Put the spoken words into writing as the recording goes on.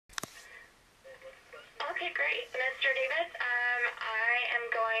Great. Mr. Davis, I am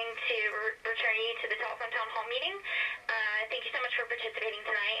going to return you to the telephone town hall meeting. Thank you so much for participating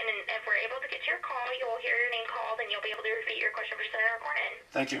tonight, and if we're able to get to your call, you'll hear your name called, and you'll be able to repeat your question for Senator Cornyn.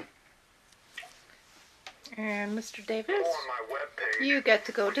 Thank you. And Mr. Davis, on my webpage, you get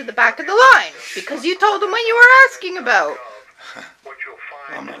to go to the back of the line because you told them what you were asking about. what you'll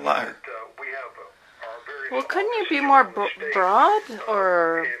find I'm a liar. is that we have our various Well, couldn't you be offices more around the state, broad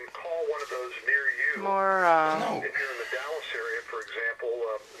or and call one of those near you. more, No. If you're in the Dallas area, for example,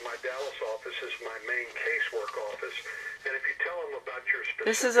 my Dallas office is my main casework office, and if you tell them about your specific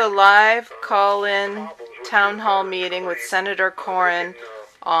This is a live call-in problems with town your hall veteran meeting with claim, Senator Cornyn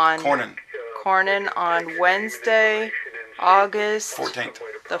Cornyn. on Wednesday, August 14th.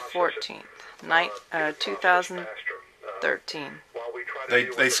 the 14th, 2013.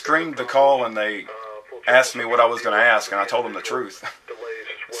 They screened the call and they asked me what I was going to ask, and I told them the truth.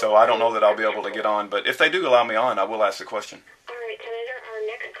 So I don't know that I'll be able to get on, but if they do allow me on, I will ask the question. All right, Senator, our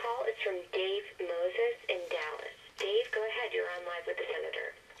next call is from Dave Moses in Dallas. Dave, go ahead. You're on live with the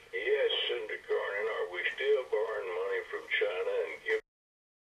Senator. Yes, Senator Cornyn, are we still borrowing money from China and giving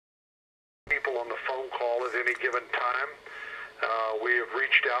people on the phone call at any given time? We have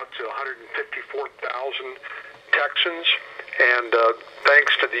reached out to 154,000 Texans, and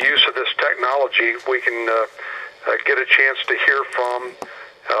thanks to the use of this technology, we can get a chance to hear from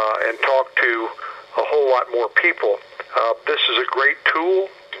and talk to a whole lot more people. This is a great tool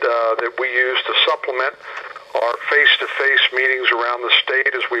that we use to supplement our face-to-face meetings around the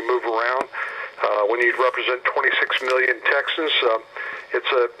state as we move around. When you represent 26 million Texans,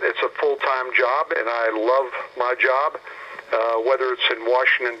 it's a full-time job, and I love my job, whether it's in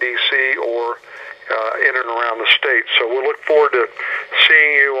Washington, D.C. or in and around the state. So we'll look forward to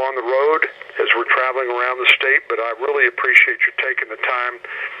seeing you on the road as we're traveling around the state, but I really appreciate you taking the time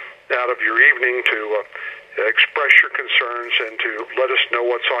out of your evening to express your concerns and to let us know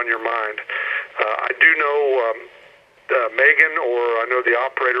what's on your mind. I do know Megan, or I know the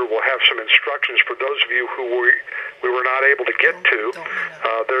operator, will have some instructions for those of you who we were not able to get to.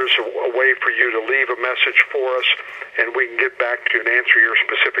 There's a way for you to leave a message for us, and we can get back to you and answer your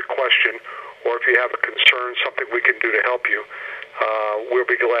specific question, or if you have a concern, something we can do to help you, we'll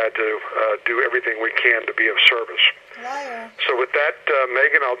be glad to do everything we can to be of service. Liar. So with that,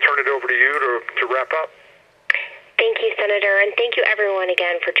 Megan, I'll turn it over to you to wrap up. Thank you, Senator, and thank you everyone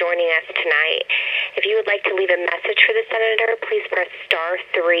again for joining us tonight. If you would like to leave a message for the Senator, please press *3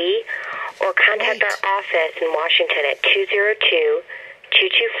 or contact our office in Washington at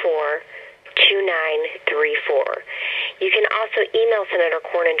 202-224-2934. You can also email Senator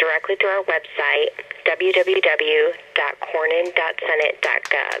Cornyn directly through our website,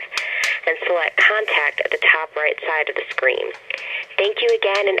 www.cornyn.senate.gov, and select Contact at the top right side of the screen. Thank you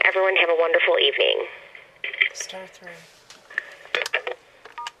again, and everyone have a wonderful evening. *3.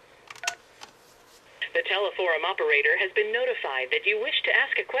 The teleforum operator has been notified that you wish to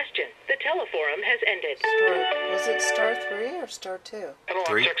ask a question. The teleforum has ended. Was it *3 or *2? Hello,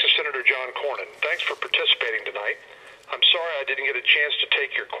 I'm Texas Senator John Cornyn. Thanks for participating tonight. I'm sorry I didn't get a chance to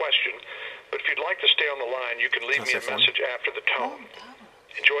take your question, but if you'd like to stay on the line, you can leave me a message after the tone.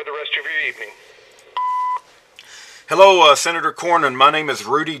 Enjoy the rest of your evening. Hello, Senator Cornyn. My name is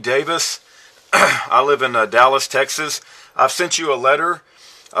Rudy Davis. I live in Dallas, Texas. I've sent you a letter.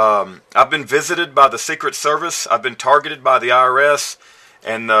 I've been visited by the Secret Service. I've been targeted by the IRS,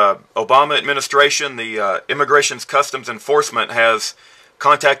 and the Obama administration, the Immigrations Customs Enforcement, has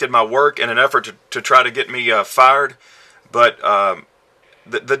contacted my work in an effort to try to get me fired. But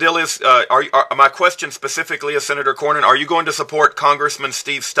the deal is, my question specifically is, Senator Cornyn, are you going to support Congressman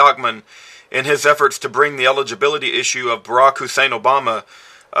Steve Stockman in his efforts to bring the eligibility issue of Barack Hussein Obama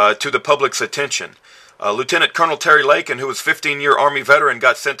to the public's attention? Lieutenant Colonel Terry Lakin, who was a 15-year Army veteran,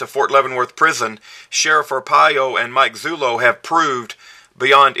 got sent to Fort Leavenworth Prison. Sheriff Arpaio and Mike Zullo have proved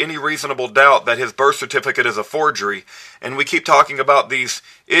beyond any reasonable doubt that his birth certificate is a forgery. And we keep talking about these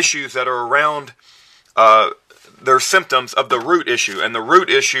issues that are around their symptoms of the root issue. And the root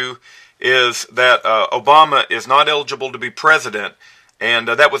issue is that Obama is not eligible to be president, and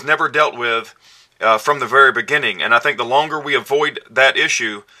that was never dealt with from the very beginning. And I think the longer we avoid that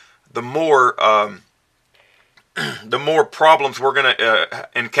issue, the more problems we're going to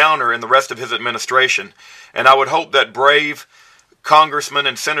encounter in the rest of his administration. And I would hope that brave congressmen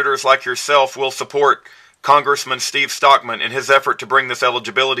and senators like yourself will support Congressman Steve Stockman in his effort to bring this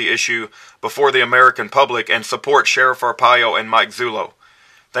eligibility issue before the American public, and support Sheriff Arpaio and Mike Zullo.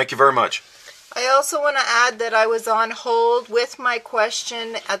 Thank you very much. I also want to add that I was on hold with my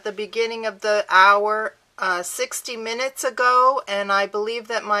question at the beginning of the hour 60 minutes ago, and I believe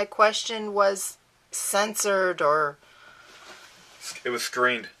that my question was censored or... It was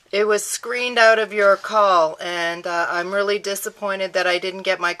screened. It was screened out of your call, and I'm really disappointed that I didn't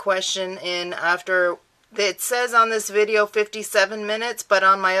get my question in after... It says on this video 57 minutes, but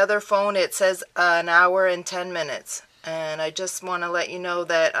on my other phone it says an hour and 10 minutes. And I just want to let you know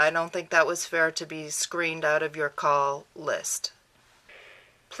that I don't think that was fair to be screened out of your call list.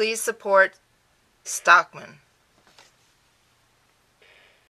 Please support Stockman.